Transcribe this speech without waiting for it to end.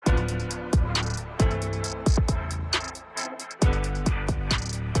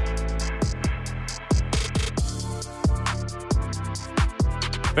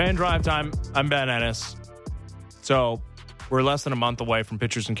Fan Drive Time. I'm Ben Ennis. So we're less than a month away from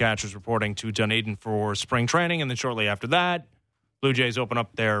pitchers and catchers reporting to Dunedin for spring training, and then shortly after that, Blue Jays open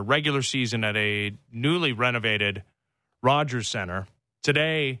up their regular season at a newly renovated Rogers Center.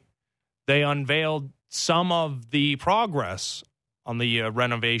 Today, they unveiled some of the progress on the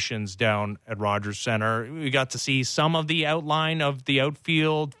renovations down at Rogers Center. We got to see some of the outline of the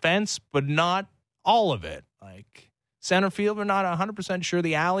outfield fence, but not all of it. Like center field, we're not 100% sure.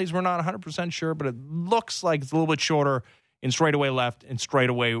 The alleys, we're not 100% sure, but it looks like it's a little bit shorter in straightaway left and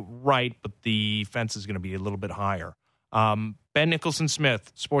straightaway right, but the fence is going to be a little bit higher. Ben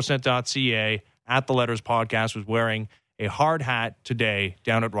Nicholson-Smith, Sportsnet.ca, at The Letters Podcast, was wearing a hard hat today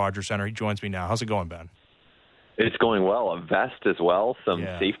down at Rogers Center. He joins me now. How's it going, Ben? It's going well. A vest as well, some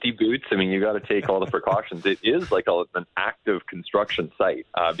safety boots. I mean, you got to take all the precautions. It is like an active construction site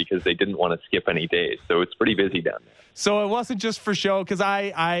because they didn't want to skip any days. So it's pretty busy down there. So it wasn't just for show, because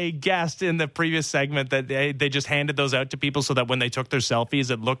I guessed in the previous segment that they just handed those out to people so that when they took their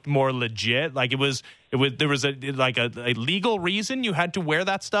selfies, it looked more legit. Like there was a legal reason you had to wear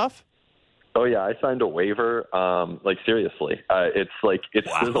that stuff. Oh yeah, I signed a waiver. Like seriously, there's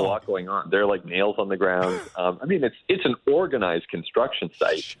a lot going on. There are like nails on the ground. I mean, it's an organized construction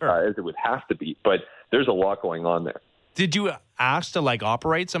site, as it would have to be, but there's a lot going on there. Did you ask to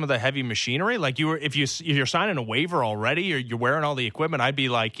operate some of the heavy machinery? Like if you're signing a waiver already or you're wearing all the equipment, I'd be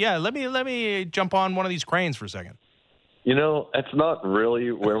like, yeah, let me jump on one of these cranes for a second. You know, that's not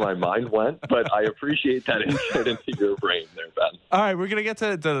really where my mind went, but I appreciate that insight into your brain there, Ben. All right, we're going to get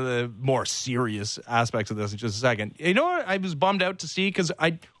to the more serious aspects of this in just a second. You know what I was bummed out to see? Because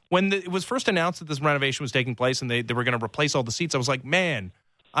when it was first announced that this renovation was taking place and they were going to replace all the seats, I was like, man,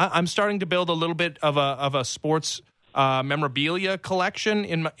 I'm starting to build a little bit of a sports memorabilia collection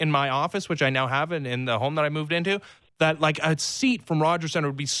in my office, which I now have in the home that I moved into. That like a seat from Rogers Center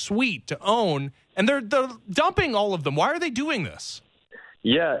would be sweet to own, and they're dumping all of them. Why are they doing this?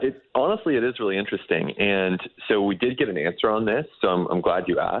 Yeah, honestly, it is really interesting. And so we did get an answer on this, so I'm glad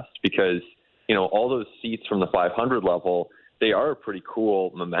you asked, because, you know, all those seats from the 500 level, they are pretty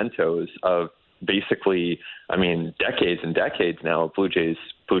cool mementos of basically, I mean, decades and decades now of Blue Jays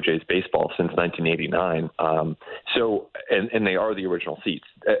baseball since 1989. So they are the original seats.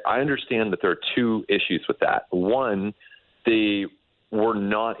 I understand that there are two issues with that. One, they were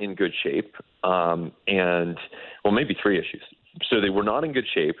not in good shape, maybe three issues. So they were not in good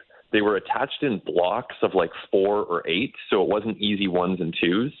shape. They were attached in blocks of like 4 or 8, so it wasn't easy ones and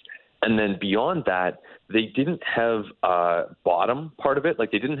twos. And then beyond that, they didn't have bottom part of it.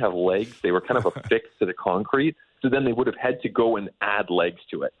 Like they didn't have legs. They were kind of affixed to the concrete. So then they would have had to go and add legs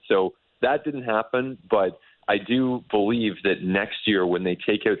to it. So that didn't happen. But I do believe that next year when they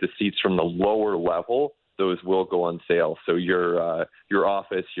take out the seats from the lower level, those will go on sale. So your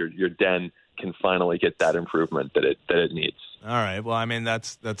office, your den can finally get that improvement that it needs. All right. Well, I mean,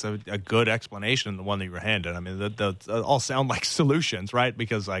 that's a good explanation, the one that you were handed. I mean, that all sound like solutions, right?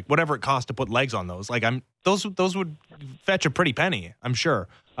 Because like whatever it costs to put legs on those, like those would fetch a pretty penny, I'm sure.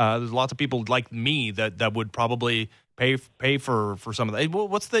 There's lots of people like me that would probably pay for some of that.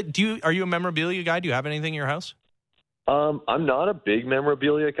 Well, are you a memorabilia guy? Do you have anything in your house? I'm not a big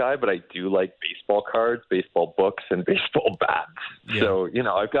memorabilia guy, but I do like baseball cards, baseball books, and baseball bats. Yeah. So, you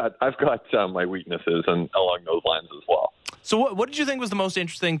know, I've got my weaknesses and along those lines as well. So what did you think was the most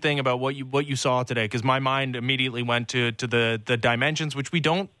interesting thing about what you saw today? Because my mind immediately went to the dimensions, which we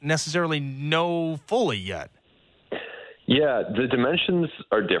don't necessarily know fully yet. Yeah, the dimensions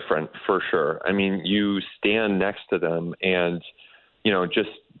are different for sure. I mean, you stand next to them and, you know, just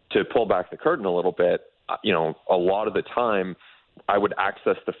to pull back the curtain a little bit, you know, a lot of the time I would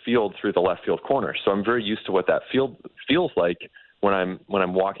access the field through the left field corner. So I'm very used to what that field feels like when I'm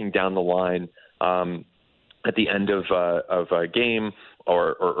walking down the line at the end of a game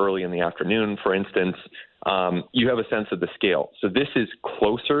or early in the afternoon, for instance. You have a sense of the scale. So this is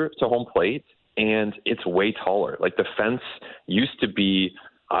closer to home plate and it's way taller. Like the fence used to be,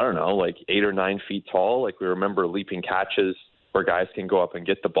 I don't know, like 8 or 9 feet tall. Like we remember leaping catches where guys can go up and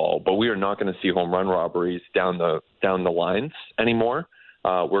get the ball, but we are not going to see home run robberies down the lines anymore.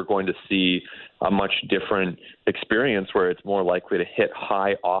 We're going to see a much different experience where it's more likely to hit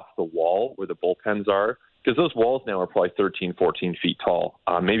high off the wall where the bullpens are, because those walls now are probably 13, 14 feet tall,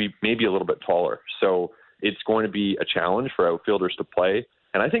 maybe a little bit taller. So it's going to be a challenge for outfielders to play.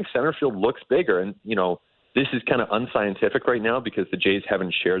 And I think center field looks bigger. And, you know, this is kind of unscientific right now because the Jays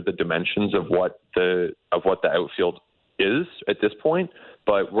haven't shared the dimensions of what the outfield is at this point,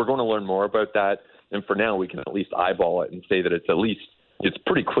 but we're going to learn more about that. And for now, we can at least eyeball it and say that it's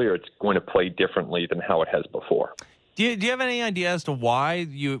pretty clear it's going to play differently than how it has before. Do you have any idea as to why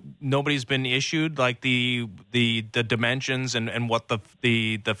nobody's been issued like the dimensions and what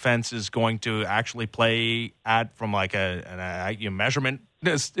the fence is going to actually play at from like a measurement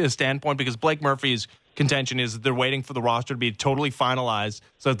standpoint? Because Blake Murphy's contention is that they're waiting for the roster to be totally finalized,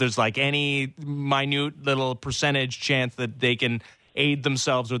 so if there's like any minute little percentage chance that they can aid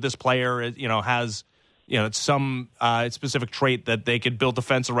themselves or this player has some specific trait that they could build a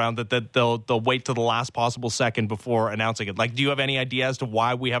fence around, that they'll wait to the last possible second before announcing it. Like, do you have any idea as to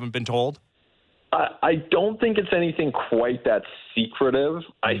why we haven't been told? I don't think it's anything quite that secretive.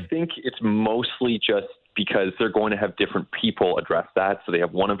 I think it's mostly just because they're going to have different people address that. So they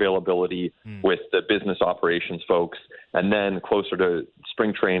have one availability with the business operations folks, and then closer to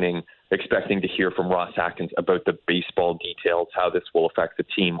spring training, expecting to hear from Ross Atkins about the baseball details, how this will affect the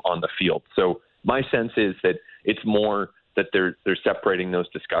team on the field. So my sense is that it's more that they're separating those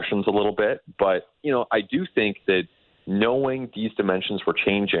discussions a little bit. But, I do think that knowing these dimensions were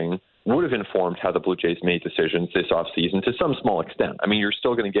changing would have informed how the Blue Jays made decisions this offseason to some small extent. I mean, you're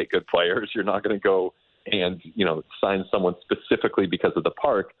still going to get good players. You're not going to go and, sign someone specifically because of the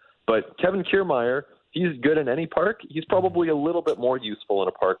park. But Kevin Kiermaier, he's good in any park. He's probably a little bit more useful in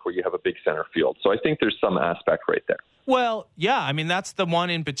a park where you have a big center field. So I think there's some aspect right there. Well, yeah, I mean, that's the one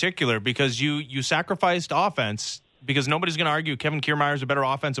in particular because you sacrificed offense because nobody's going to argue Kevin Kiermaier is a better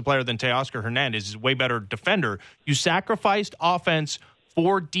offensive player than Teoscar Hernandez. He's a way better defender. You sacrificed offense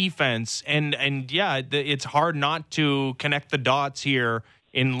for defense, and it's hard not to connect the dots here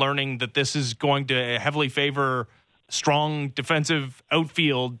in learning that this is going to heavily favor strong defensive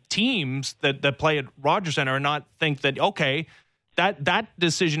outfield teams that play at Rogers Center and not think that, okay, that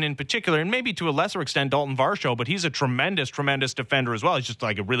decision in particular, and maybe to a lesser extent Dalton Varsho, but he's a tremendous defender as well. He's just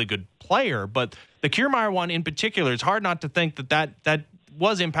like a really good player. But the Kiermaier one in particular, it's hard not to think that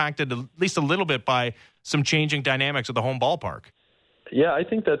was impacted at least a little bit by some changing dynamics of the home ballpark. Yeah, I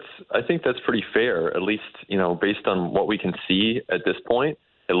think that's pretty fair. At least, based on what we can see at this point,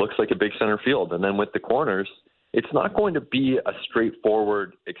 it looks like a big center field. And then with the corners, it's not going to be a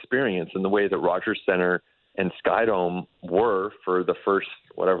straightforward experience in the way that Rogers Center and Skydome were for the first,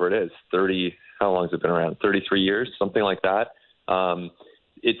 whatever it is, 30, how long has it been around? 33 years, something like that.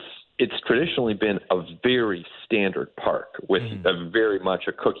 It's traditionally been a very standard park with a very much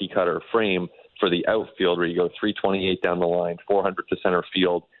a cookie cutter frame for the outfield, where you go 328 down the line, 400 to center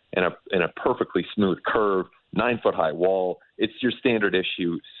field, and a perfectly smooth curve, 9-foot high wall. It's your standard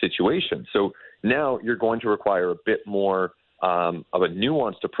issue situation. So now you're going to require a bit more of a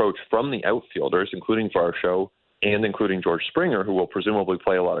nuanced approach from the outfielders, including Varsho and including George Springer, who will presumably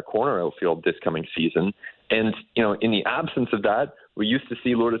play a lot of corner outfield this coming season. And, in the absence of that, we used to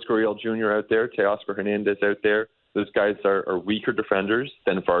see Lourdes Gurriel Jr. out there, Teoscar Hernandez out there. Those guys are weaker defenders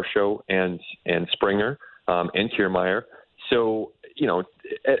than Varsho and Springer and Kiermaier. So,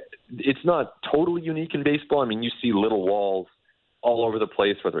 it's not totally unique in baseball. I mean, you see little walls all over the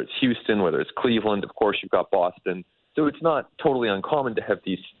place, whether it's Houston, whether it's Cleveland. Of course, you've got Boston. So it's not totally uncommon to have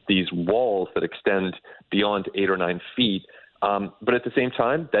these walls that extend beyond 8 or 9 feet. But at the same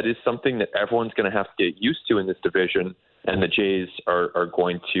time, that is something that everyone's going to have to get used to in this division, and the Jays are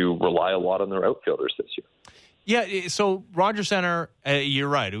going to rely a lot on their outfielders this year. Yeah, so Rogers Center, you're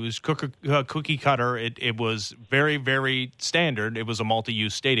right. It was cookie cutter. It was very, very standard. It was a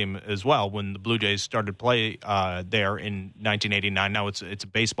multi-use stadium as well when the Blue Jays started play there in 1989. Now it's a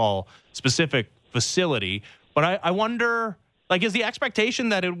baseball-specific facility. But I wonder, like, is the expectation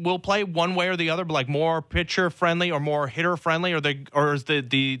that it will play one way or the other, but like more pitcher-friendly or more hitter-friendly, or is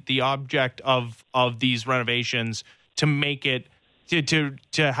the object of these renovations to make it,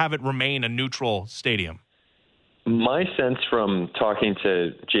 to have it remain a neutral stadium? My sense from talking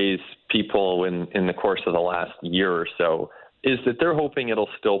to Jays people in the course of the last year or so is that they're hoping it'll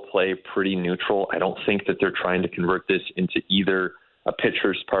still play pretty neutral. I don't think that they're trying to convert this into either a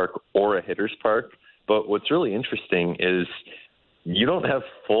pitcher's park or a hitter's park. But what's really interesting is you don't have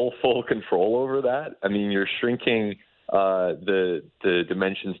full control over that. I mean, you're shrinking the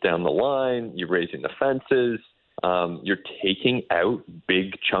dimensions down the line. You're raising the fences. You're taking out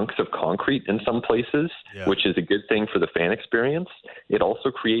big chunks of concrete in some places, which is a good thing for the fan experience. It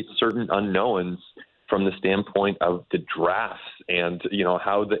also creates certain unknowns from the standpoint of the drafts and,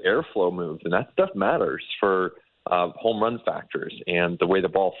 how the airflow moves. And that stuff matters for home run factors and the way the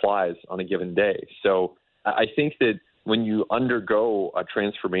ball flies on a given day. So I think that when you undergo a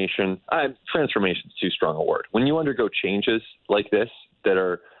transformation is too strong a word. When you undergo changes like this that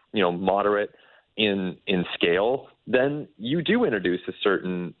are, moderate in scale, then you do introduce a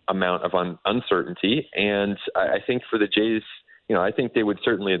certain amount of uncertainty. And I think for the Jays, I think they would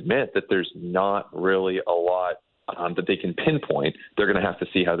certainly admit that there's not really a lot that they can pinpoint, they're going to have to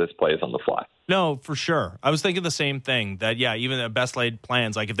see how this plays on the fly. No, for sure. I was thinking the same thing, that, even the best laid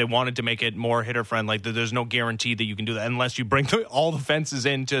plans, like if they wanted to make it more hitter-friendly, like there's no guarantee that you can do that unless you bring all the fences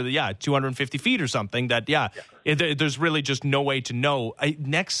into 250 feet or something, there's really just no way to know.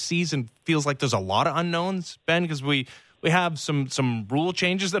 Next season feels like there's a lot of unknowns, Ben, because we have some rule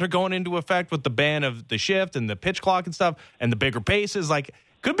changes that are going into effect with the ban of the shift and the pitch clock and stuff and the bigger paces. Like,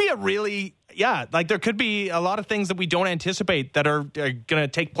 could be a really, there could be a lot of things that we don't anticipate that are going to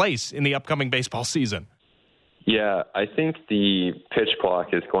take place in the upcoming baseball season. Yeah, I think the pitch clock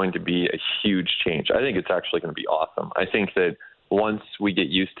is going to be a huge change. I think it's actually going to be awesome. I think that once we get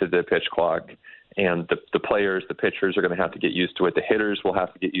used to the pitch clock, and the players, the pitchers are going to have to get used to it, the hitters will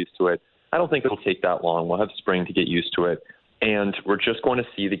have to get used to it. I don't think it'll take that long. We'll have spring to get used to it. And we're just going to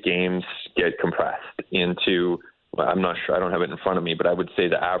see the games get compressed into, I'm not sure, I don't have it in front of me, but I would say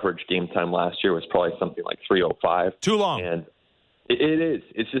the average game time last year was probably something like 3:05. Too long. And it is.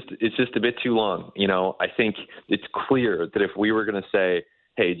 It's just a bit too long. I think it's clear that if we were going to say,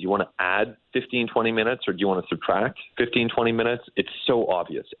 hey, do you want to add 15, 20 minutes or do you want to subtract 15, 20 minutes? It's so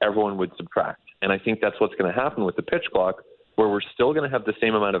obvious. Everyone would subtract. And I think that's what's going to happen with the pitch clock, where we're still going to have the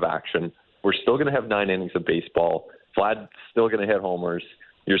same amount of action. We're still going to have 9 innings of baseball. Vlad's still going to hit homers.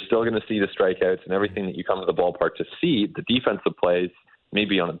 You're still going to see the strikeouts and everything that you come to the ballpark to see. The defensive plays,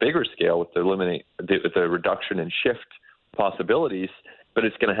 maybe on a bigger scale with the reduction in shift possibilities, but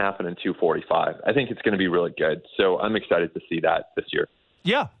it's going to happen in 2:45. I think it's going to be really good. So I'm excited to see that this year.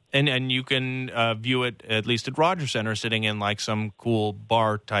 Yeah, and you can view it, at least at Rogers Center, sitting in like some cool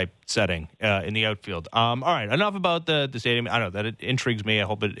bar-type setting in the outfield. All right, enough about the stadium. I know that it intrigues me. I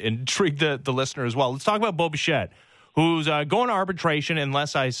hope it intrigued the listener as well. Let's talk about Bo Bichette, who's going to arbitration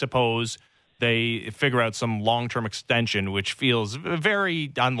unless, I suppose, they figure out some long-term extension, which feels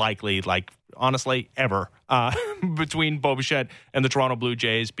very unlikely, like, honestly, ever, between Bo Bichette and the Toronto Blue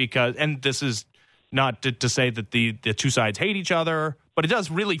Jays. And this is not to say that the two sides hate each other, but it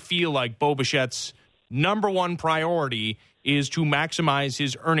does really feel like Bo Bichette's number one priority is to maximize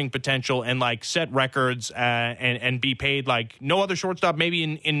his earning potential and set records and be paid like no other shortstop maybe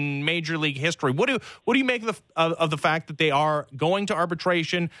in Major League history. What do you make of the fact that they are going to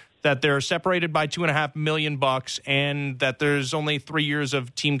arbitration, that they're separated by $2.5 million, and that there's only 3 years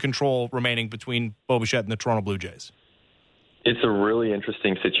of team control remaining between Bo Bichette and the Toronto Blue Jays? It's a really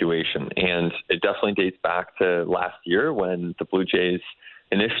interesting situation, and it definitely dates back to last year when the Blue Jays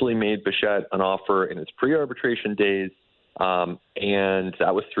initially made Bichette an offer in his pre-arbitration days, and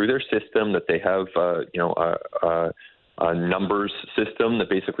that was through their system that they have, a numbers system that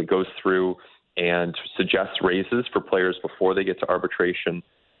basically goes through and suggests raises for players before they get to arbitration.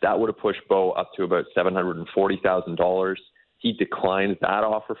 That would have pushed Bo up to about $740,000. He declined that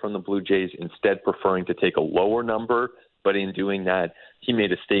offer from the Blue Jays, instead preferring to take a lower number. But in doing that, he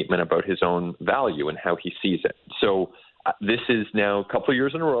made a statement about his own value and how he sees it. So this is now a couple of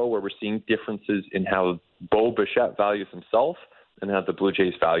years in a row where we're seeing differences in how Bo Bichette values himself and how the Blue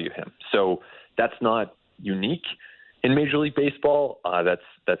Jays value him. So that's not unique in Major League Baseball. This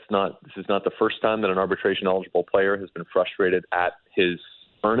is not the first time that an arbitration-eligible player has been frustrated at his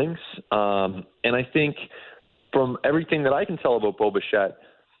earnings. And I think from everything that I can tell about Bo Bichette,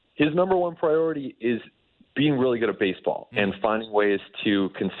 his number one priority is being really good at baseball and finding ways to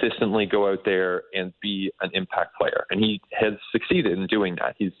consistently go out there and be an impact player. And he has succeeded in doing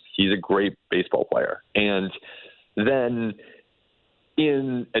that. He's a great baseball player. And then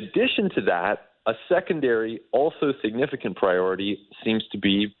in addition to that, a secondary, also significant priority seems to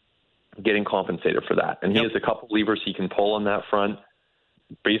be getting compensated for that. And he has a couple levers he can pull on that front.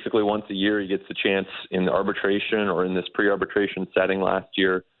 Basically once a year, he gets the chance in the arbitration or in this pre-arbitration setting last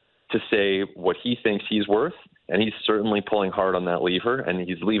year to say what he thinks he's worth, and he's certainly pulling hard on that lever, and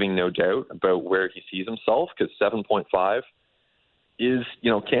he's leaving no doubt about where he sees himself, because 7.5 is,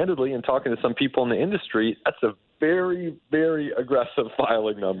 candidly, and talking to some people in the industry, that's a very, very aggressive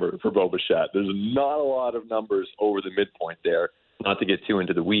filing number for Bo Bichette. There's not a lot of numbers over the midpoint there, not to get too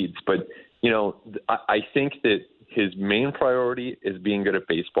into the weeds, but, I think that his main priority is being good at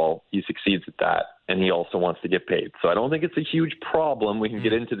baseball. He succeeds at that, and he also wants to get paid. So I don't think it's a huge problem. We can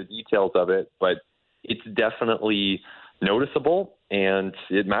get into the details of it, but it's definitely noticeable, and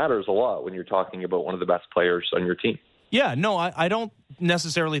it matters a lot when you're talking about one of the best players on your team. Yeah, no, I don't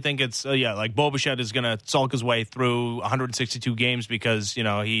necessarily think it's like Bo Bichette is going to sulk his way through 162 games because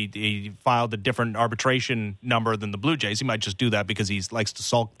he filed a different arbitration number than the Blue Jays. He might just do that because he likes to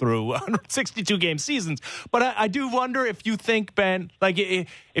sulk through 162 game seasons. But I do wonder if you think, Ben, like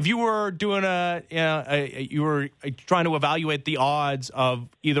if you were doing you were trying to evaluate the odds of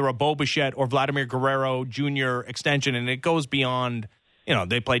either a Bo Bichette or Vladimir Guerrero Jr. extension, and it goes beyond,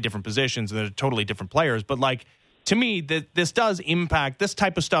 they play different positions and they're totally different players, but like. To me, this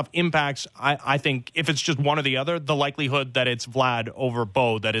type of stuff impacts, I think, if it's just one or the other, the likelihood that it's Vlad over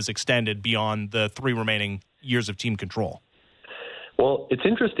Bo that is extended beyond the 3 remaining years of team control. Well, it's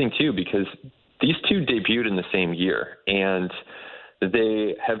interesting, too, because these two debuted in the same year, and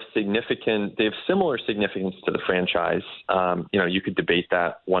they have similar significance to the franchise. You could debate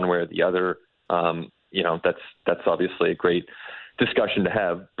that one way or the other. That's obviously a great discussion to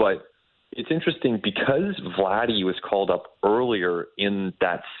have, but it's interesting because Vladdy was called up earlier in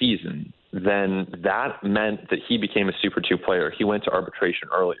that season, then that meant that he became a Super 2 player. He went to arbitration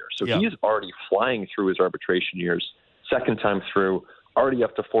earlier. So He's already flying through his arbitration years, second time through, already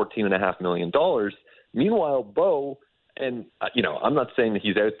up to $14.5 million. Meanwhile, Bo, and I'm not saying that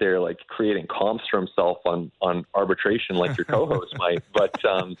he's out there like creating comps for himself on arbitration like your co-host might, but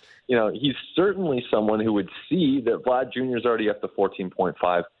he's certainly someone who would see that Vlad Jr. is already up to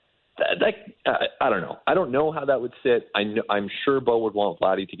 14.5. I don't know. I don't know how that would sit. I'm sure Bo would want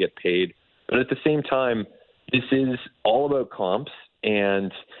Vladdy to get paid, but at the same time, this is all about comps,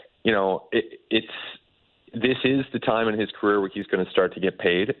 and this is the time in his career where he's going to start to get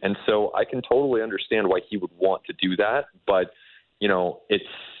paid, and so I can totally understand why he would want to do that. But it's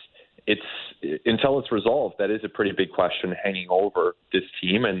until it's resolved, that is a pretty big question hanging over this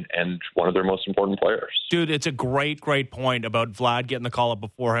team and one of their most important players. Dude, it's a great point about Vlad getting the call up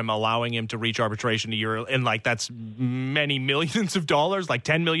before him, allowing him to reach arbitration a year, and that's many millions of dollars, like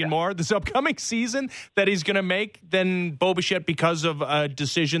 $10 million more this upcoming season that he's going to make than Bo Bichette because of a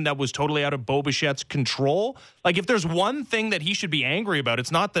decision that was totally out of Bo Bichette's control. Like, if there's one thing that he should be angry about,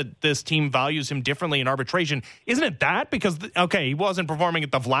 it's not that this team values him differently in arbitration. Isn't it that? Because, he wasn't performing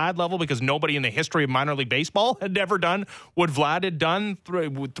at the Vlad level because nobody in the history of minor league baseball had ever done what Vlad had done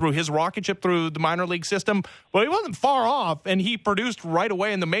through his rocket ship through the minor league system. Well, he wasn't far off, and he produced right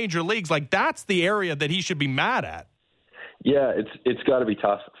away in the major leagues. Like, that's the area that he should be mad at. Yeah, it's got to be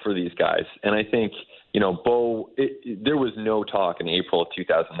tough for these guys. And I think, Bo, there was no talk in April of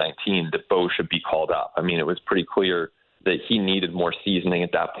 2019 that Bo should be called up. I mean, it was pretty clear that he needed more seasoning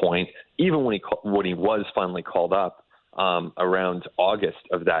at that point. Even when he was finally called up around August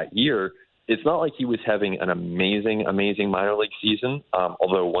of that year, it's not like he was having an amazing minor league season.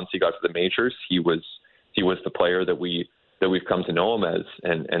 Although once he got to the majors, he was the player that we've come to know him as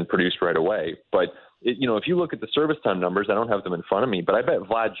and produced right away. But if you look at the service time numbers, I don't have them in front of me, but I bet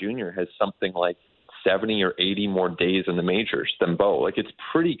Vlad Jr. has something like 70 or 80 more days in the majors than Bo. Like, it's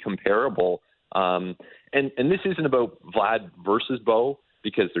pretty comparable. And this isn't about Vlad versus Bo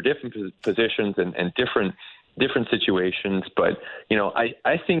because they're different positions and different situations. But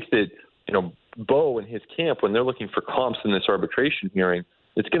I think that Bo and his camp, when they're looking for comps in this arbitration hearing,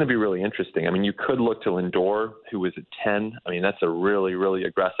 it's going to be really interesting. I mean, you could look to Lindor, who was at 10. I mean, that's a really, really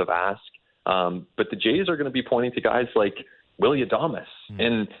aggressive ask. But the Jays are going to be pointing to guys like Willy Adames.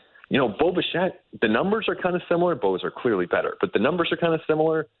 And, Bo Bichette, the numbers are kind of similar. Bo's are clearly better, but the numbers are kind of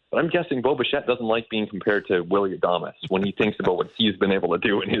similar. But I'm guessing Bo Bichette doesn't like being compared to Willy Adames when he thinks about what he's been able to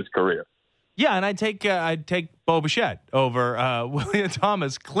do in his career. Yeah, and I'd take Bo Bichette over Willy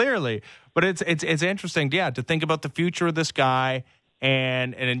Adames, clearly. But it's interesting, to think about the future of this guy,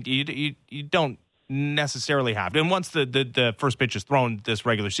 and you don't necessarily have to. And once the first pitch is thrown this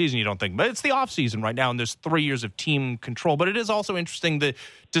regular season, you don't think. But it's the offseason right now, and there's 3 years of team control. But it is also interesting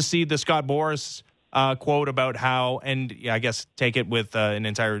to see the Scott Boras quote about how, and I guess take it with an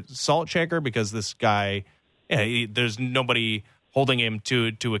entire salt shaker, because this guy, there's nobody holding him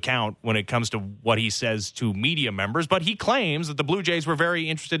to account when it comes to what he says to media members. But he claims that the Blue Jays were very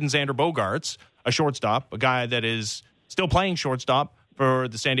interested in Xander Bogaerts, a shortstop, a guy that is still playing shortstop for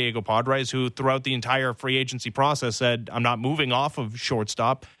the San Diego Padres, who throughout the entire free agency process said, I'm not moving off of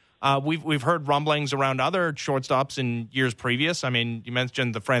shortstop. We've heard rumblings around other shortstops in years previous. I mean, you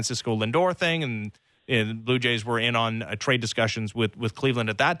mentioned the Francisco Lindor thing, and the Blue Jays were in on trade discussions with Cleveland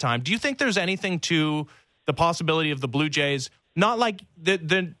at that time. Do you think there's anything to the possibility of the Blue Jays, not like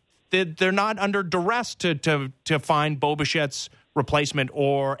they're not under duress to find Bo Bichette's replacement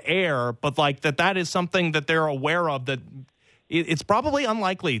or heir, but like that is something that they're aware of, that it's probably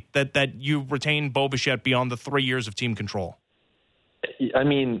unlikely that you retain Bo Bichette beyond the 3 years of team control? I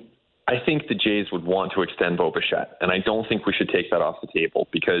mean, I think the Jays would want to extend Bo Bichette, and I don't think we should take that off the table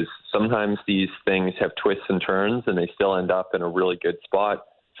because sometimes these things have twists and turns and they still end up in a really good spot.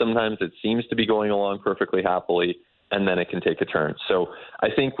 Sometimes it seems to be going along perfectly happily, and then it can take a turn. So I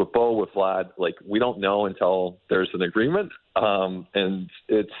think with Bo, with Vlad, like, we don't know until there's an agreement, and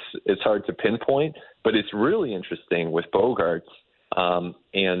it's hard to pinpoint. But it's really interesting with Bogaerts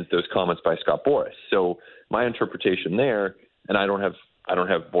and those comments by Scott Boras. So my interpretation there, and I don't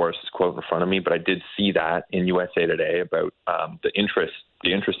have Boris' quote in front of me, but I did see that in USA Today about the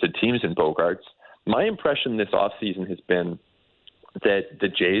interested teams in Bogaerts. My impression this offseason has been that the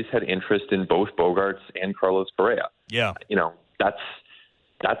Jays had interest in both Bogaerts and Carlos Correa. Yeah.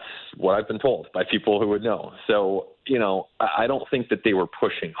 That's what I've been told by people who would know. So, I don't think that they were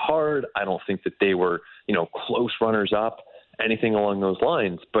pushing hard. I don't think that they were, close runners up, anything along those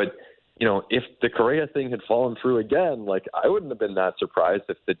lines. But, if the Correa thing had fallen through again, like, I wouldn't have been that surprised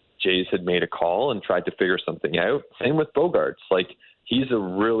if the Jays had made a call and tried to figure something out. Same with Bogaerts. Like, he's a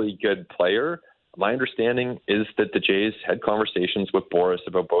really good player. My understanding is that the Jays had conversations with Boras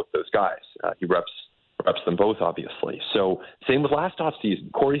about both those guys. He reps them both, obviously. So same with last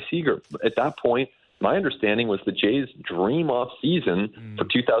offseason, Corey Seager. At that point, my understanding was the Jays' dream offseason for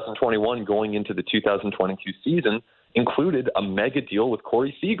 2021 going into the 2022 season included a mega deal with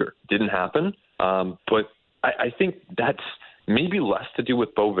Corey Seager. Didn't happen, but I think that's maybe less to do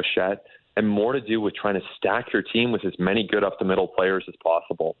with Bo Bichette and more to do with trying to stack your team with as many good up-the-middle players as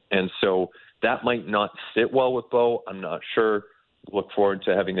possible. And so that might not sit well with Bo. I'm not sure. Look forward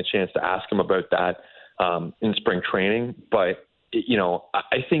to having the chance to ask him about that in spring training. But,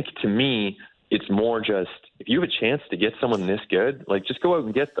 I think to me, it's more just if you have a chance to get someone this good, like, just go out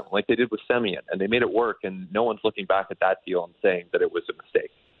and get them like they did with Semien. And they made it work, and no one's looking back at that deal and saying that it was a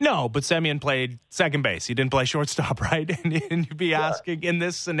mistake. No, but Semien played second base. He didn't play shortstop, right? And you'd be asking in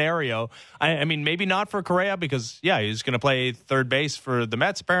this scenario, I mean, maybe not for Correa because, he's going to play third base for the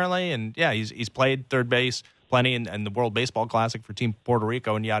Mets apparently. And, he's played third base plenty in the World Baseball Classic for Team Puerto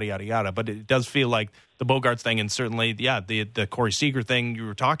Rico and yada, yada, yada. But it does feel like the Bogaerts thing and certainly, the Corey Seager thing, you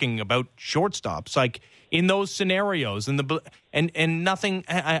were talking about shortstops. Like, in those scenarios and nothing,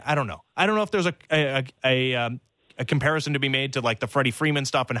 I don't know. I don't know if there's a comparison to be made to like the Freddie Freeman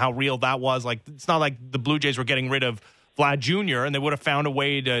stuff and how real that was. Like, it's not like the Blue Jays were getting rid of Vlad Jr. and they would have found a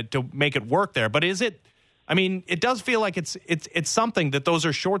way to make it work there. But is it? I mean, it does feel like it's something that those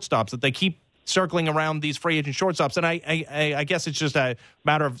are shortstops that they keep circling around these free agent shortstops. And I guess it's just a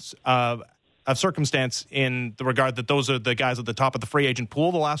matter of circumstance in the regard that those are the guys at the top of the free agent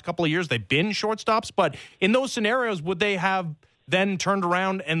pool the last couple of years. They've been shortstops, but in those scenarios, would they have then turned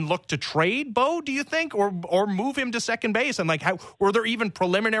around and looked to trade Bo, do you think, or move him to second base? And like, how were there even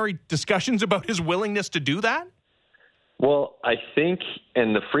preliminary discussions about his willingness to do that? Well, I think,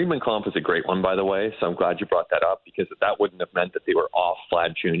 and the Freeman comp is a great one, by the way, so I'm glad you brought that up because that wouldn't have meant that they were off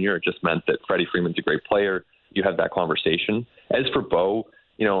Vlad Jr. It just meant that Freddie Freeman's a great player. You have that conversation. As for Bo,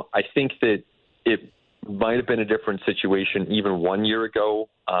 I think that it might have been a different situation even 1 year ago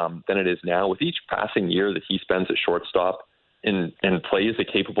than it is now. With each passing year that he spends at shortstop and plays a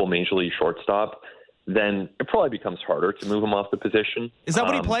capable major league shortstop, then it probably becomes harder to move him off the position. Is that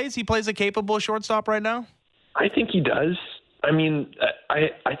what he plays? He plays a capable shortstop right now? I think he does. I mean,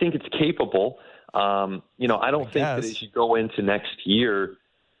 I think it's capable. I don't think that as you go into next year,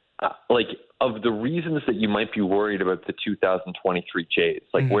 of the reasons that you might be worried about the 2023 Jays,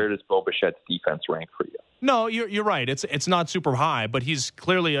 where does Bo Bichette's defense rank for you? No, you're right. It's not super high, but he's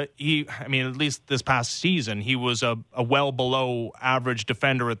clearly at least this past season, he was a well below average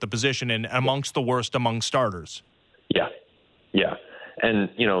defender at the position and amongst the worst among starters. Yeah. And,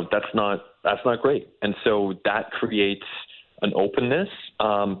 that's not great. And so that creates an openness.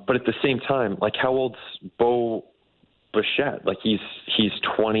 But at the same time, how old's Bo Bichette? He's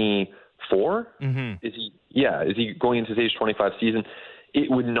 24? Mm-hmm. Is he going into his age 25 season? It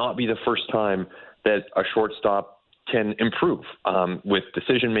would not be the first time that a shortstop can improve with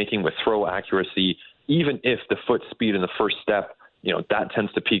decision-making, with throw accuracy, even if the foot speed in the first step, that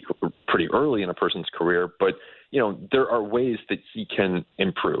tends to peak pretty early in a person's career. But, there are ways that he can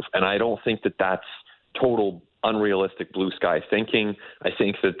improve. And I don't think that that's total unrealistic blue sky thinking. I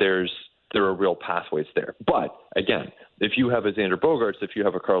think that there are real pathways there. But, again, if you have a Xander Bogaerts, if you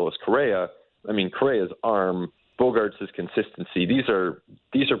have a Carlos Correa, Correa's arm, Bogaerts' consistency, these are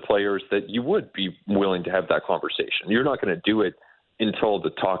players that you would be willing to have that conversation. You're not going to do it until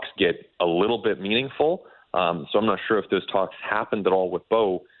the talks get a little bit meaningful. So I'm not sure if those talks happened at all with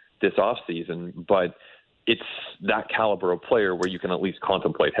Bo this offseason, but it's that caliber of player where you can at least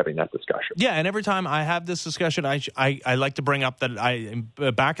contemplate having that discussion. Yeah, and every time I have this discussion, I like to bring up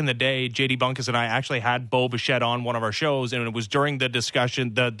that back in the day, J.D. Bunkus and I actually had Bo Bichette on one of our shows, and it was during the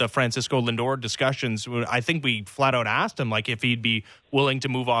discussion, the Francisco Lindor discussions. I think we flat out asked him like if he'd be willing to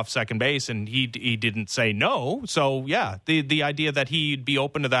move off second base, and he didn't say no. So yeah, the idea that he'd be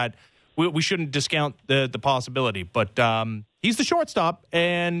open to that, we shouldn't discount the possibility. But he's the shortstop,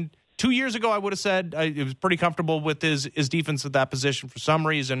 and 2 years ago, I would have said he was pretty comfortable with his defense at that position. For some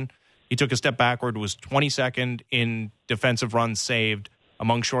reason, he took a step backward, was 22nd in defensive runs saved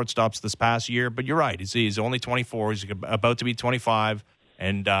among shortstops this past year. But you're right. He's only 24. He's about to be 25.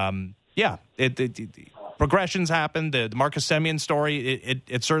 And, progressions happened. The Marcus Semien story,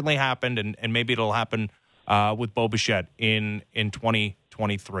 it certainly happened, and maybe it'll happen with Bo Bichette in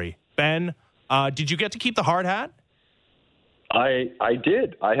 2023. Ben, did you get to keep the hard hat? I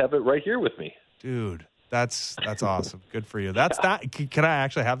did. I have it right here with me. Dude, that's awesome. Good for you. Can I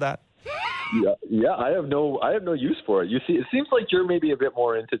actually have that? Yeah. I have no use for it. You see, it seems like you're maybe a bit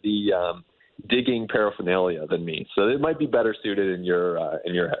more into the digging paraphernalia than me, so it might be better suited in your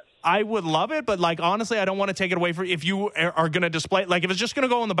head. I would love it, but honestly, I don't want to take it away from. If you are going to display, if it's just going to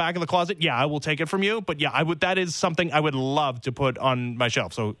go in the back of the closet, yeah, I will take it from you. But yeah, I would. That is something I would love to put on my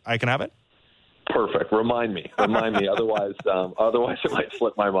shelf, so I can have it. Perfect. Remind me. Otherwise, it might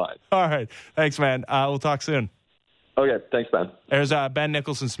slip my mind. All right. Thanks, man. We'll talk soon. Okay. Thanks, Ben. There's Ben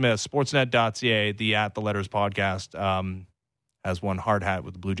Nicholson-Smith, Sportsnet.ca, the At the Letters podcast, has one hard hat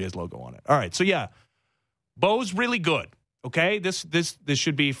with the Blue Jays logo on it. All right. So, yeah, Bo's really good. Okay? This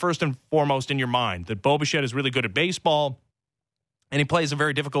should be first and foremost in your mind, that Bo Bichette is really good at baseball, and he plays a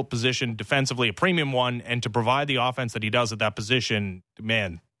very difficult position defensively, a premium one, and to provide the offense that he does at that position,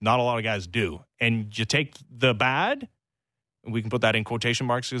 man, not a lot of guys do. And you take the bad, and we can put that in quotation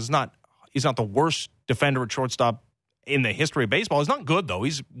marks, because he's not the worst defender at shortstop in the history of baseball. He's not good, though.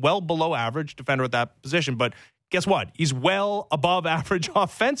 He's well below average defender at that position. But guess what? He's well above average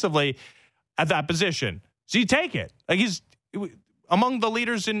offensively at that position. So you take it. He's among the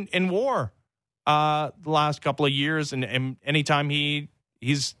leaders in WAR the last couple of years, and anytime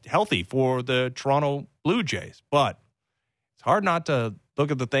he's healthy for the Toronto Blue Jays. But it's hard not to look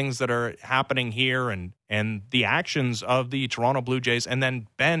at the things that are happening here and the actions of the Toronto Blue Jays. And then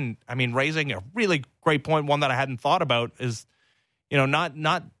Ben, raising a really great point, one that I hadn't thought about, is,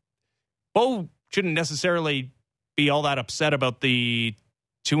 not Bo shouldn't necessarily be all that upset about the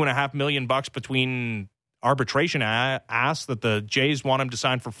 $2.5 million between arbitration asks that the Jays want him to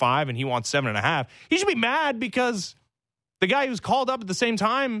sign for $5 million and he wants $7.5 million. He should be mad because the guy who's called up at the same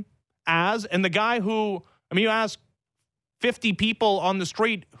time and the guy who, you ask 50 people on the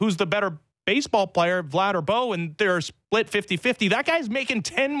street who's the better baseball player, Vlad or Bo, and they're split 50-50. That guy's making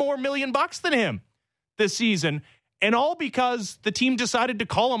 $10 million more than him this season, and all because the team decided to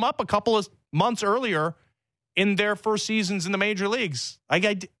call him up a couple of months earlier in their first seasons in the major leagues. I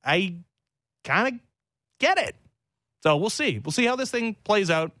kind of get it. So we'll see. We'll see how this thing plays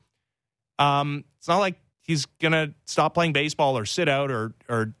out. It's not like he's going to stop playing baseball or sit out or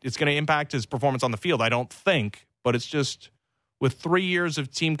it's going to impact his performance on the field, I don't think. But it's just, with 3 years of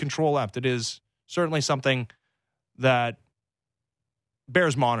team control left, it is certainly something that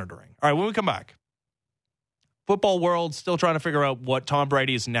bears monitoring. All right, when we come back, football world still trying to figure out what Tom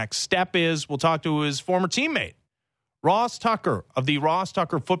Brady's next step is. We'll talk to his former teammate, Ross Tucker of the Ross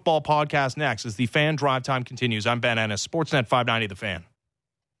Tucker Football Podcast, next as the Fan Drive Time continues. I'm Ben Ennis, Sportsnet 590 The Fan.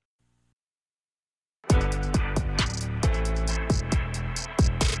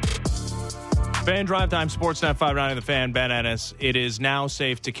 Fan Drive Time, Sportsnet 590 The Fan, Ben Ennis. It is now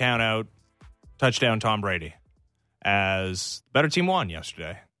safe to count out touchdown Tom Brady as better team won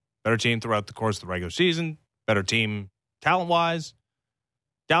yesterday. Better team throughout the course of the regular season. Better team talent-wise.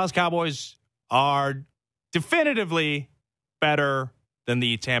 Dallas Cowboys are definitively better than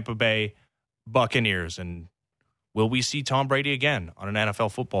the Tampa Bay Buccaneers. And will we see Tom Brady again on an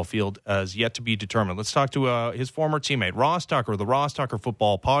NFL football field is yet to be determined. Let's talk to his former teammate, Ross Tucker, the Ross Tucker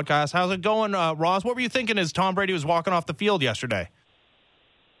Football Podcast. How's it going, Ross? What were you thinking as Tom Brady was walking off the field yesterday?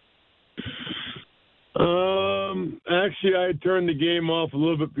 Actually, I turned the game off a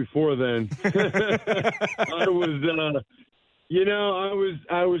little bit before then. I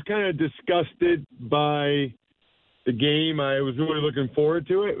was kind of disgusted by the game. I was really looking forward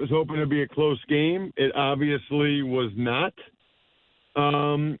to it. I was hoping to be a close game. It obviously was not.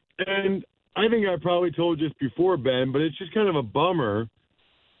 And I think I probably told you this before, Ben, but it's just kind of a bummer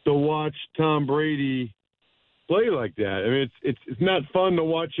to watch Tom Brady play like that. I mean, it's not fun to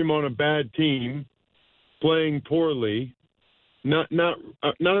watch him on a bad team playing poorly. not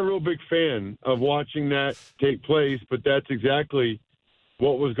a real big fan of watching that take place, but that's exactly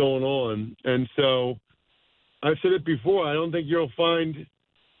what was going on. And so I've said it before, I don't think you'll find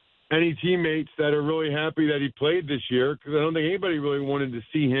any teammates that are really happy that he played this year, because I don't think anybody really wanted to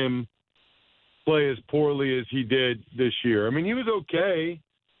see him play as poorly as he did this year. I mean, he was okay,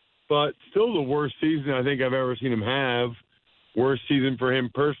 but still the worst season I think I've ever seen him have. Worst season for him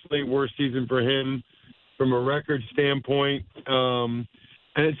personally, worst season for him from a record standpoint. And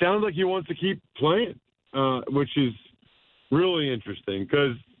it sounds like he wants to keep playing, which is really interesting,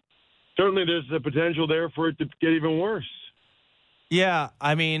 because certainly there's the potential there for it to get even worse. Yeah,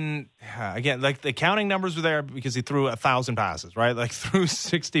 I mean, again, like the counting numbers were there because he threw 1,000 passes, right? Like threw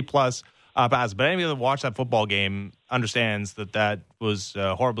 60-plus passes. But anybody that watched that football game understands that was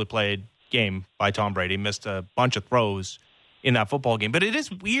a horribly played game by Tom Brady. Missed a bunch of throws in that football game. But it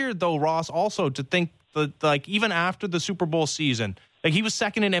is weird, though, Ross, also to think that, like, even after the Super Bowl season, like he was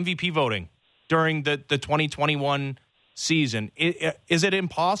second in MVP voting during the 2021 season. Is it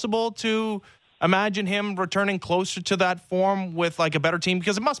impossible to imagine him returning closer to that form with like a better team?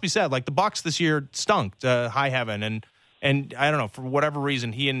 Because it must be said, like the Bucs this year stunk to high heaven, and I don't know, for whatever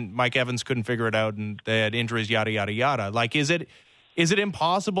reason, he and Mike Evans couldn't figure it out, and they had injuries, yada yada yada. Like, is it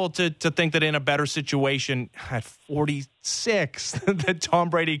impossible to think that in a better situation at 46 that Tom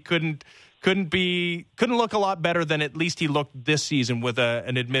Brady couldn't look a lot better than at least he looked this season with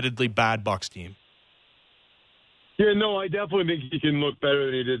an admittedly bad Bucs team? Yeah, no, I definitely think he can look better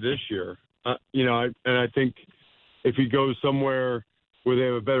than he did this year. I think if he goes somewhere where they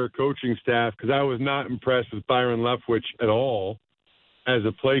have a better coaching staff, because I was not impressed with Byron Leftwich at all as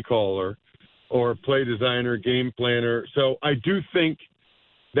a play caller or play designer, game planner. So I do think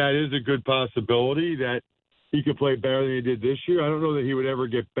that is a good possibility that he could play better than he did this year. I don't know that he would ever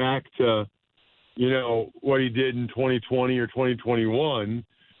get back to, what he did in 2020 or 2021.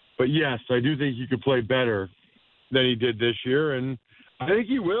 But yes, I do think he could play better than he did this year, and I think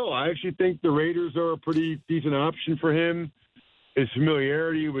he will. I actually think the Raiders are a pretty decent option for him. His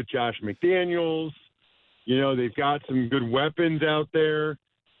familiarity with Josh McDaniels, they've got some good weapons out there.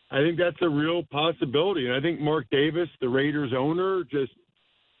 I think that's a real possibility, and I think Mark Davis, the Raiders owner, just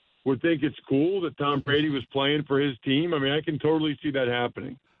would think it's cool that Tom Brady was playing for his team. I mean, I can totally see that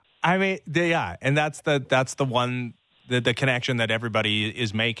happening. I mean, yeah, and that's the one, the connection that everybody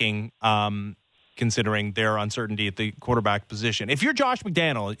is making, considering their uncertainty at the quarterback position. If you're Josh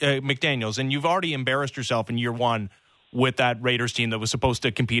McDaniels, and you've already embarrassed yourself in year one with that Raiders team that was supposed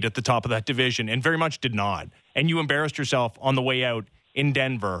to compete at the top of that division and very much did not, and you embarrassed yourself on the way out in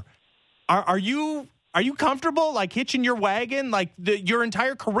Denver, are you comfortable, like, hitching your wagon? Like, your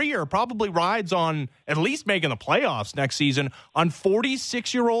entire career probably rides on at least making the playoffs next season on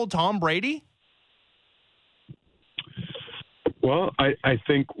 46-year-old Tom Brady? Well, I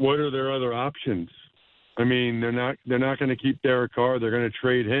think, what are their other options? I mean, they're not going to keep Derek Carr. They're going to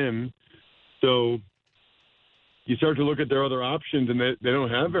trade him. So you start to look at their other options, and they don't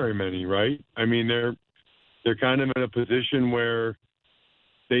have very many, right? I mean, they're kind of in a position where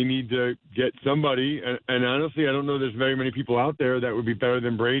they need to get somebody. And honestly, I don't know there's very many people out there that would be better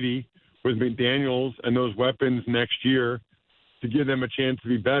than Brady with McDaniels and those weapons next year to give them a chance to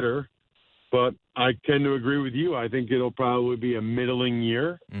be better. But I tend to agree with you. I think it'll probably be a middling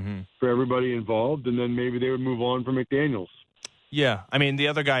year for everybody involved, and then maybe they would move on from McDaniels. Yeah. I mean, the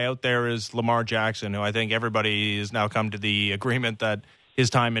other guy out there is Lamar Jackson, who I think everybody has now come to the agreement that his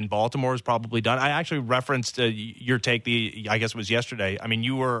time in Baltimore is probably done. I actually referenced your take, I guess it was yesterday. I mean,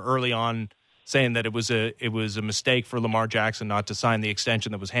 you were early on saying that it was a mistake for Lamar Jackson not to sign the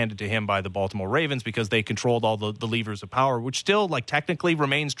extension that was handed to him by the Baltimore Ravens because they controlled all the levers of power, which still, like, technically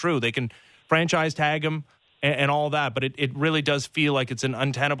remains true. They can franchise tag him and all that, but it really does feel like it's an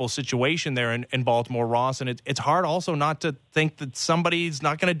untenable situation there in Baltimore, Ross, and it's hard also not to think that somebody's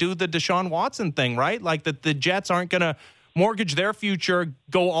not going to do the Deshaun Watson thing, right? Like, that the Jets aren't going to mortgage their future,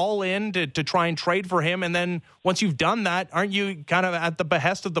 go all in to try and trade for him, and then once you've done that, aren't you kind of at the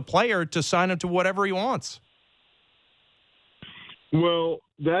behest of the player to sign him to whatever he wants? Well,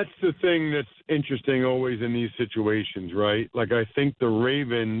 that's the thing that's interesting always in these situations, right? Like, I think the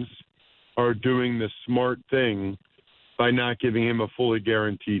Ravens are doing the smart thing by not giving him a fully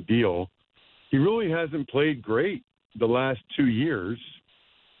guaranteed deal. He really hasn't played great the last 2 years.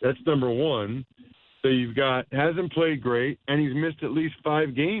 That's number one. So you've got, hasn't played great, and he's missed at least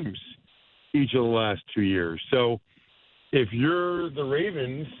 5 games each of the last 2 years. So if you're the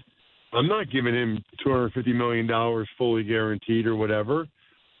Ravens, I'm not giving him $250 million fully guaranteed or whatever.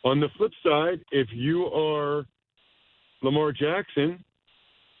 On the flip side, if you are Lamar Jackson,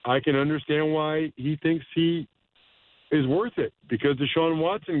 I can understand why he thinks he is worth it because Deshaun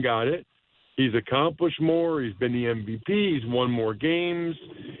Watson got it. He's accomplished more. He's been the MVP. He's won more games.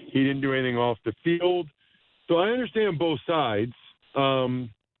 He didn't do anything off the field. So I understand both sides.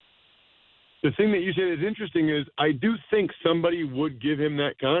 The thing that you said is interesting is I do think somebody would give him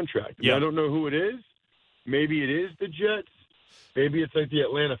that contract. I don't know who it is. Maybe it is the Jets. Maybe it's like the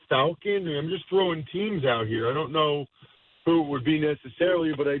Atlanta Falcons. I'm just throwing teams out here. I don't know who it would be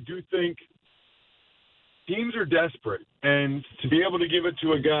necessarily, but I do think teams are desperate. And to be able to give it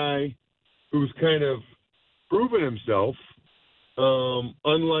to a guy who's kind of proven himself,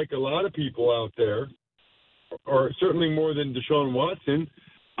 unlike a lot of people out there, or certainly more than Deshaun Watson,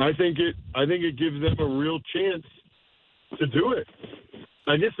 I think it gives them a real chance to do it.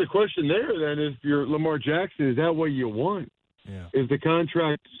 I guess the question there then is, if you're Lamar Jackson, is that what you want? Yeah. Is the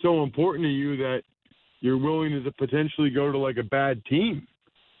contract so important to you that you're willing to potentially go to like a bad team,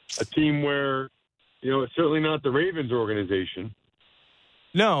 a team where, it's certainly not the Ravens organization?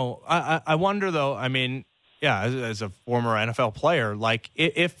 No, I wonder though. I mean, yeah, as a former NFL player, like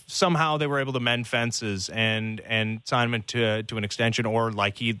if somehow they were able to mend fences and sign him to an extension, or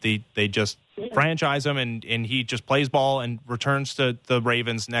like they just franchise him and he just plays ball and returns to the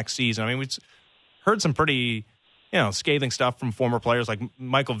Ravens next season. I mean, we've heard some pretty scathing stuff from former players. Like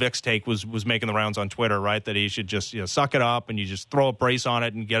Michael Vick's take was making the rounds on Twitter, right? That he should just suck it up and you just throw a brace on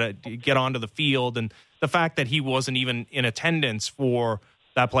it and get onto the field. And the fact that he wasn't even in attendance for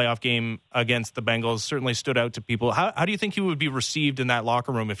that playoff game against the Bengals certainly stood out to people. How do you think he would be received in that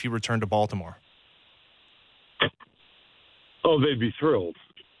locker room if he returned to Baltimore? Oh, they'd be thrilled.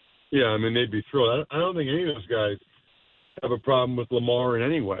 Yeah, I mean, they'd be thrilled. I don't think any of those guys have a problem with Lamar in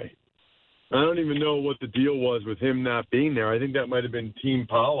any way. I don't even know what the deal was with him not being there. I think that might have been team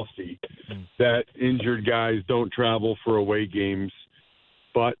policy that injured guys don't travel for away games.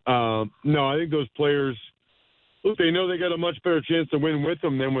 But, no, I think those players, look, they know they got a much better chance to win with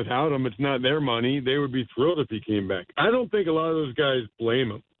him than without him. It's not their money. They would be thrilled if he came back. I don't think a lot of those guys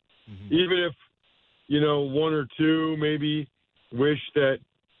blame him. Mm-hmm. Even if, one or two maybe wish that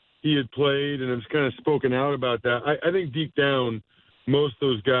he had played and has kind of spoken out about that. I think deep down, most of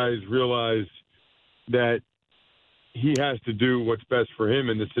those guys realize that he has to do what's best for him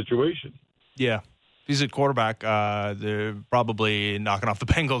in this situation. Yeah. He's at quarterback. They're probably knocking off the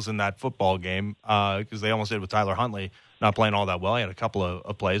Bengals in that football game because they almost did with Tyler Huntley not playing all that well. He had a couple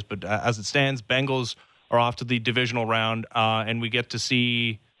of plays. But as it stands, Bengals are off to the divisional round, and we get to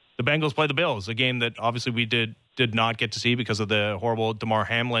see the Bengals play the Bills, a game that obviously we did not get to see because of the horrible Damar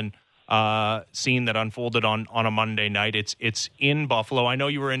Hamlin scene that unfolded on a Monday night. It's in Buffalo. I know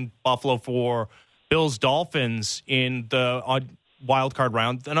you were in Buffalo for Bills-Dolphins in the wild card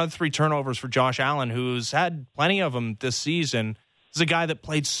round. Another 3 turnovers for Josh Allen, who's had plenty of them this season. This is a guy that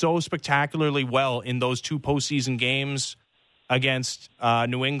played so spectacularly well in those 2 postseason games against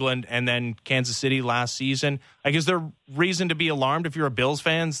New England and then Kansas City last season. Like, is there reason to be alarmed if you're a Bills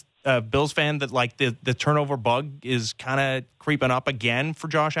fan that like the turnover bug is kind of creeping up again for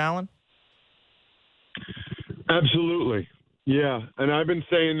Josh Allen? Absolutely. Yeah. And I've been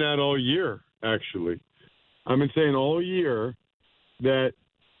saying that all year, actually. I've been saying all year that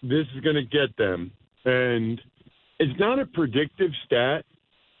this is going to get them. And it's not a predictive stat,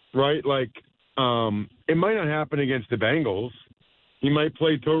 right? Like, it might not happen against the Bengals. He might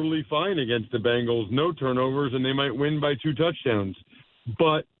play totally fine against the Bengals, no turnovers, and they might win by 2 touchdowns.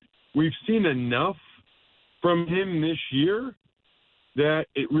 But we've seen enough from him this year that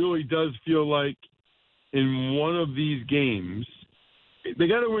it really does feel like in one of these games, they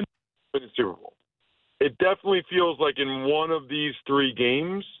got to win the Super Bowl. It definitely feels like in one of these 3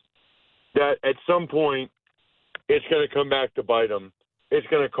 games that at some point it's going to come back to bite them. It's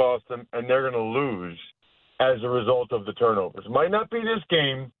going to cost them, and they're going to lose as a result of the turnovers. Might not be this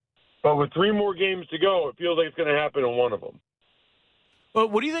game, but with 3 more games to go, it feels like it's going to happen in one of them. Well,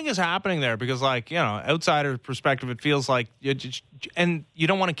 what do you think is happening there? Because, outsider perspective, it feels like, and you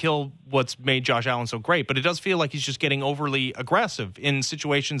don't want to kill what's made Josh Allen so great, but it does feel like he's just getting overly aggressive in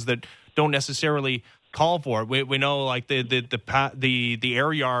situations that don't necessarily call for it. We know like the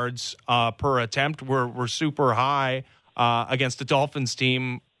air yards per attempt were super high against the Dolphins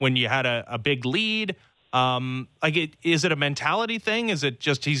team when you had a big lead. Is it a mentality thing? Is it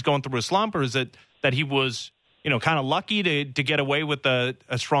just he's going through a slump, or is it that he was kind of lucky to get away with a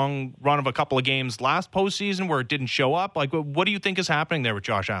strong run of a couple of games last postseason where it didn't show up? Like, what do you think is happening there with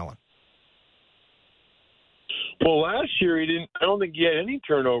Josh Allen? Well, last year I don't think he had any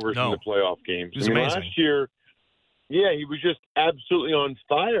turnovers in the playoff games. It was amazing. Last year, he was just absolutely on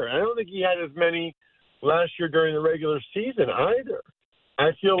fire. I don't think he had as many last year during the regular season either.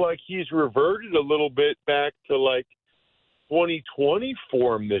 I feel like he's reverted a little bit back to like 2020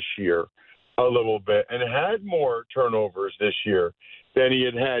 form this year a little bit and had more turnovers this year than he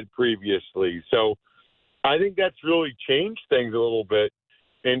had previously. So I think that's really changed things a little bit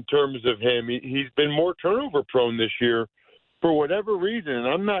in terms of him. He's been more turnover prone this year for whatever reason, and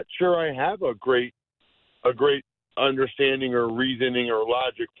I'm not sure I have a great understanding or reasoning or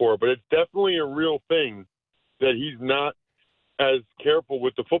logic for it, but it's definitely a real thing that he's not as careful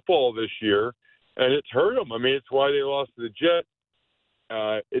with the football this year, and it's hurt him. I mean, it's why they lost to the Jets.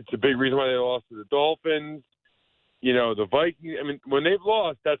 It's a big reason why they lost to the Dolphins, the Vikings. I mean, when they've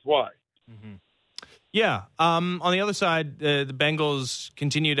lost, that's why. Mm-hmm. Yeah. On the other side, the Bengals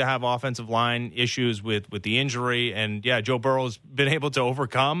continue to have offensive line issues with the injury. And, yeah, Joe Burrow's been able to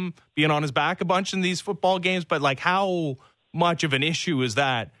overcome being on his back a bunch in these football games. But, how much of an issue is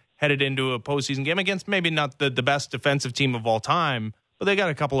that headed into a postseason game against maybe not the best defensive team of all time, but they got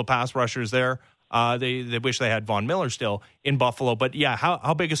a couple of pass rushers there. They wish they had Von Miller still in Buffalo. But, yeah,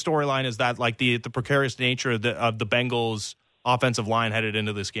 how big a storyline is that, the precarious nature of the Bengals' offensive line headed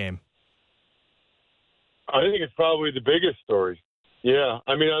into this game? I think it's probably the biggest story. Yeah.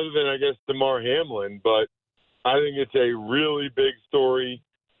 I mean, other than, I guess, DeMar Hamlin, but I think it's a really big story.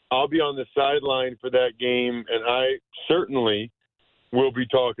 I'll be on the sideline for that game, and I certainly will be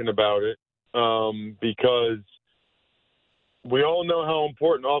talking about it because we all know how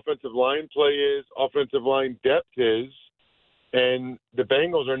important offensive line play is, offensive line depth is, and the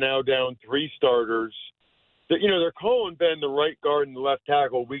Bengals are now down 3 starters. They're calling Ben the right guard and the left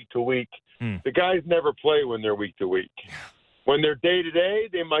tackle week to week. The guys never play when they're week to week. When they're day to day,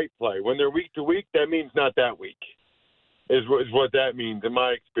 they might play. When they're week to week, that means not that week, is what that means in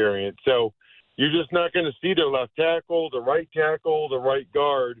my experience. So you're just not going to see their left tackle, the right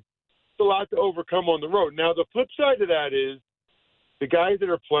guard. It's a lot to overcome on the road. Now, the flip side of that is the guys that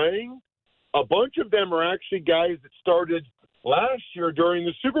are playing, a bunch of them are actually guys that started last year during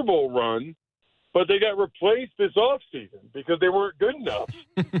the Super Bowl run, but they got replaced this offseason because they weren't good enough.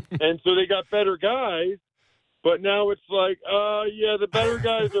 And so they got better guys, but now it's the better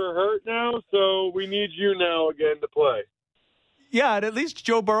guys are hurt now, so we need you now again to play. Yeah, and at least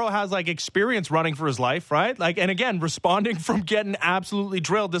Joe Burrow has, experience running for his life, right? And again, responding from getting absolutely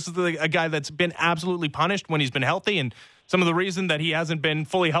drilled. This is a guy that's been absolutely punished when he's been healthy, and some of the reason that he hasn't been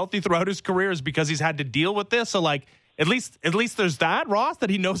fully healthy throughout his career is because he's had to deal with this. So, at least there's that, Ross, that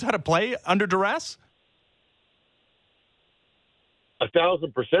he knows how to play under duress?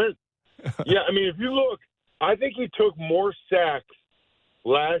 1,000%. Yeah, I mean, if you look, I think he took more sacks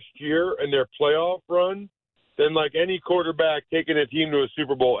last year in their playoff run than any quarterback taking a team to a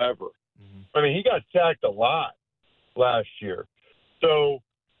Super Bowl ever. Mm-hmm. I mean, he got sacked a lot last year. So,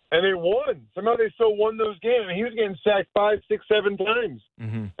 and they won. Somehow they still won those games. I mean, he was getting sacked 5, 6, 7 times,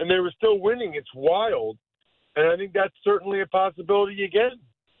 and they were still winning. It's wild. And I think that's certainly a possibility again.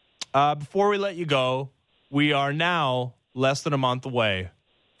 Before we let you go, we are now less than a month away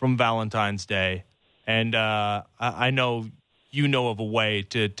from Valentine's Day. And I know you know of a way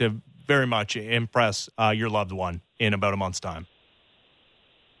to very much impress your loved one in about a month's time.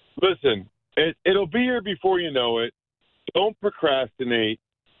 Listen, it'll be here before you know it. Don't procrastinate.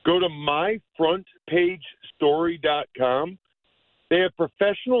 Go to myfrontpagestory.com. They have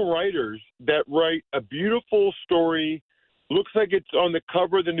professional writers that write a beautiful story. Looks like it's on the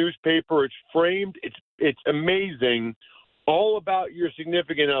cover of the newspaper. It's framed. It's amazing. All about your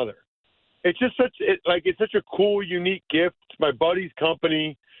significant other. It's just it's such a cool, unique gift. It's my buddy's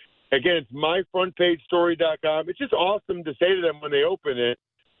company. Again, it's myfrontpagestory.com. It's just awesome to say to them when they open it,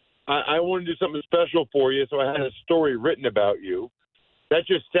 I want to do something special for you, so I had a story written about you. That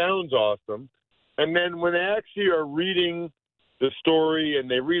just sounds awesome. And then when they actually are reading the story and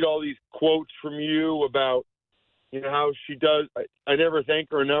they read all these quotes from you about, how she does. I never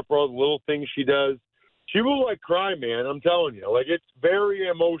thank her enough for all the little things she does. She will cry, man. I'm telling you, it's very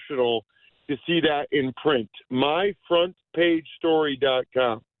emotional to see that in print.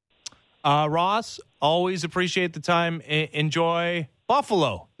 myfrontpagestory.com. Ross, always appreciate the time. Enjoy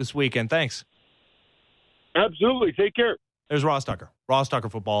Buffalo this weekend. Thanks. Absolutely. Take care. There's Ross Tucker. Ross Tucker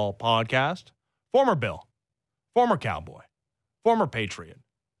Football Podcast. Former Bill. Former Cowboy. Former Patriot.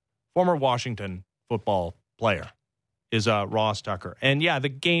 Former Washington football player is Ross Tucker. And, yeah, the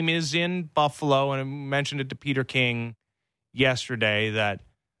game is in Buffalo, and I mentioned it to Peter King yesterday that,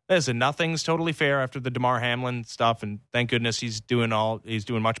 listen, nothing's totally fair after the DeMar Hamlin stuff, and thank goodness he's doing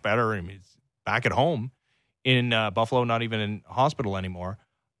much better. I mean, he's back at home in Buffalo, not even in hospital anymore.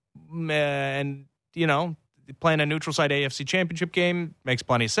 And, playing a neutral site AFC championship game makes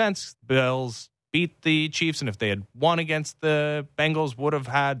plenty of sense. Bills beat the Chiefs, and if they had won against the Bengals, would have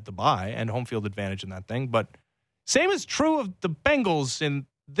had the bye and home field advantage in that thing. But Same is true of the Bengals in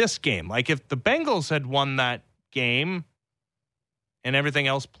this game. Like, if the Bengals had won that game and everything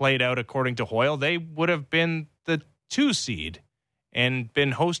else played out according to Hoyle, they would have been the 2 seed and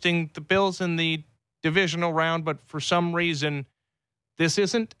been hosting the Bills in the divisional round. But for some reason, this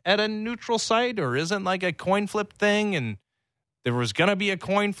isn't at a neutral site or isn't like a coin flip thing. And there was going to be a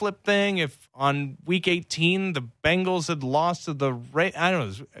coin flip thing if on week 18 the Bengals had lost to the I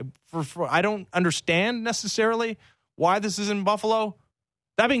don't know. I don't understand necessarily why this is in Buffalo.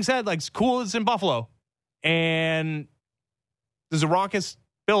 That being said, like, it's cool it's in Buffalo. And there's a raucous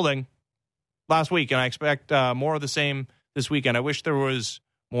building last week, and I expect more of the same this weekend. I wish there was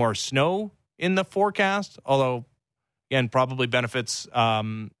more snow in the forecast, although, again, probably benefits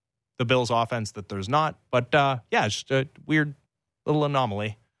the Bills' offense that there's not. But, yeah, it's just a weird little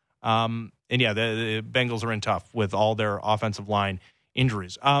anomaly. And, yeah, the Bengals are in tough with all their offensive line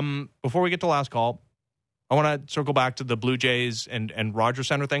injuries. Before we get to last call, I want to circle back to the Blue Jays and Rogers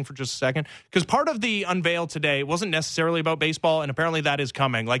Center thing for just a second, because part of the unveil today wasn't necessarily about baseball, and apparently that is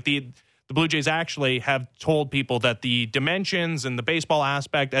coming. Like, the Blue Jays actually have told people that the dimensions and the baseball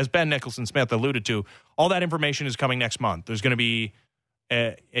aspect, as Ben Nicholson-Smith alluded to, all that information is coming next month. There's going to be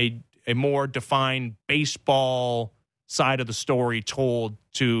a more defined baseball side of the story told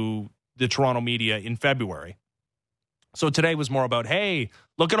to the Toronto media in February. So today was more about, hey,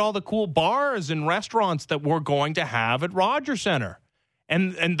 look at all the cool bars and restaurants that we're going to have at Rogers Center.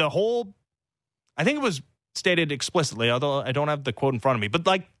 And the whole, I think it was stated explicitly, although I don't have the quote in front of me, but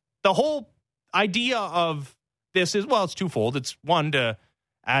like the whole idea of this is, well, it's twofold. It's one, to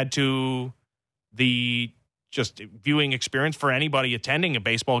add to the just viewing experience for anybody attending a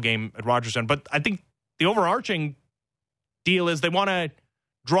baseball game at Rogers Center. But I think the overarching deal is they want to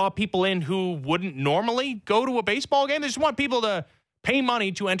draw people in who wouldn't normally go to a baseball game. They just want people to pay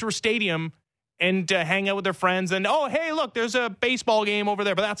money to enter a stadium and to hang out with their friends. And, oh, hey, look, there's a baseball game over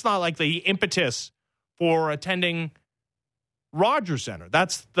there. But that's not like the impetus for attending Rogers Center.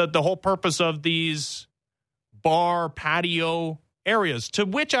 That's the whole purpose of these bar patio areas, to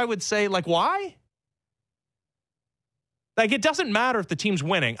which I would say, like, why? Like, it doesn't matter if the team's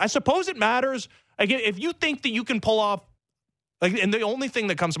winning. I suppose it matters. Again, if you think that you can pull off, like, and the only thing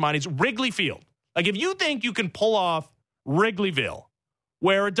that comes to mind is Wrigley Field. Like, if you think you can pull off Wrigleyville,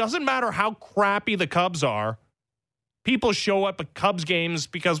 where it doesn't matter how crappy the Cubs are, people show up at Cubs games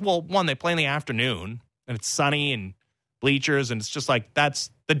because, well, one, they play in the afternoon, and it's sunny and bleachers, and it's just like,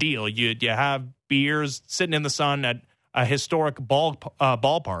 that's the deal. You have beers sitting in the sun at a historic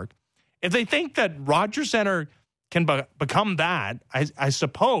ballpark. If they think that Rogers Center can become that, I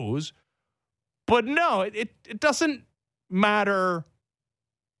suppose, but no, it doesn't matter,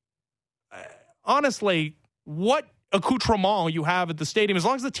 honestly, what accoutrement you have at the stadium. As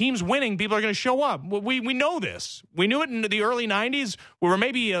long as the team's winning, people are going to show up. We know this. We knew it in the early 90s. We were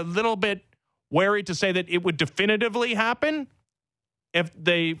maybe a little bit wary to say that it would definitively happen if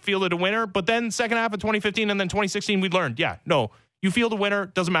they fielded a winner. But then second half of 2015 and then 2016, we learned, yeah, no, you field a winner,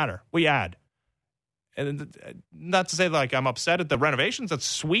 doesn't matter. We add. And not to say like I'm upset at the renovations. That's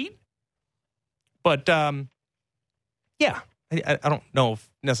sweet. But, yeah, I don't know if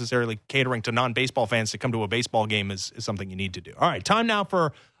necessarily catering to non-baseball fans to come to a baseball game is something you need to do. All right, time now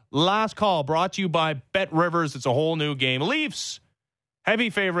for last call, brought to you by Bet Rivers. It's a whole new game. Leafs, heavy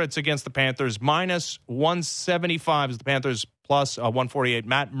favorites against the Panthers. Minus 175 is the Panthers, plus 148.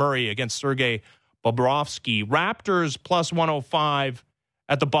 Matt Murray against Sergei Bobrovsky. Raptors, plus 105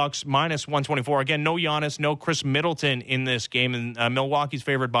 at the Bucks, minus 124. Again, no Giannis, no Chris Middleton in this game. And Milwaukee's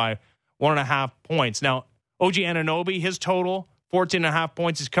favored by 1.5 points. Now, OG Anunoby, his total, 14.5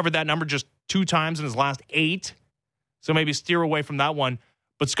 points. He's covered that number just 2 times in his last 8. So maybe steer away from that one.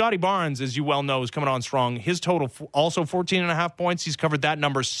 But Scotty Barnes, as you well know, is coming on strong. His total, also 14.5 points. He's covered that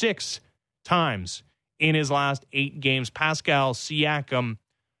number 6 times in his last 8 games. Pascal Siakam,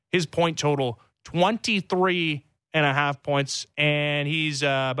 his point total, 23.5 points. And he's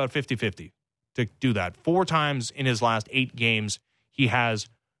about 50-50 to do that. 4 times in his last 8 games, he has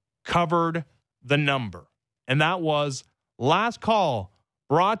covered the number. And that was Last Call,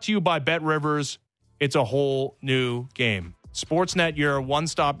 brought to you by Bet Rivers. It's a whole new game. Sportsnet, your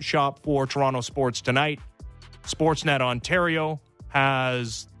one-stop shop for Toronto sports tonight. Sportsnet Ontario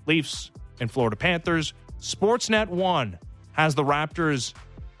has Leafs and Florida Panthers. Sportsnet 1 has the Raptors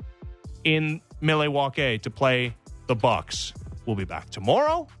in Milwaukee to play the Bucks. We'll be back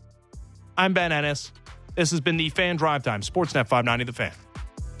tomorrow. I'm Ben Ennis. This has been the Fan Drive Time. Sportsnet 590 The Fan.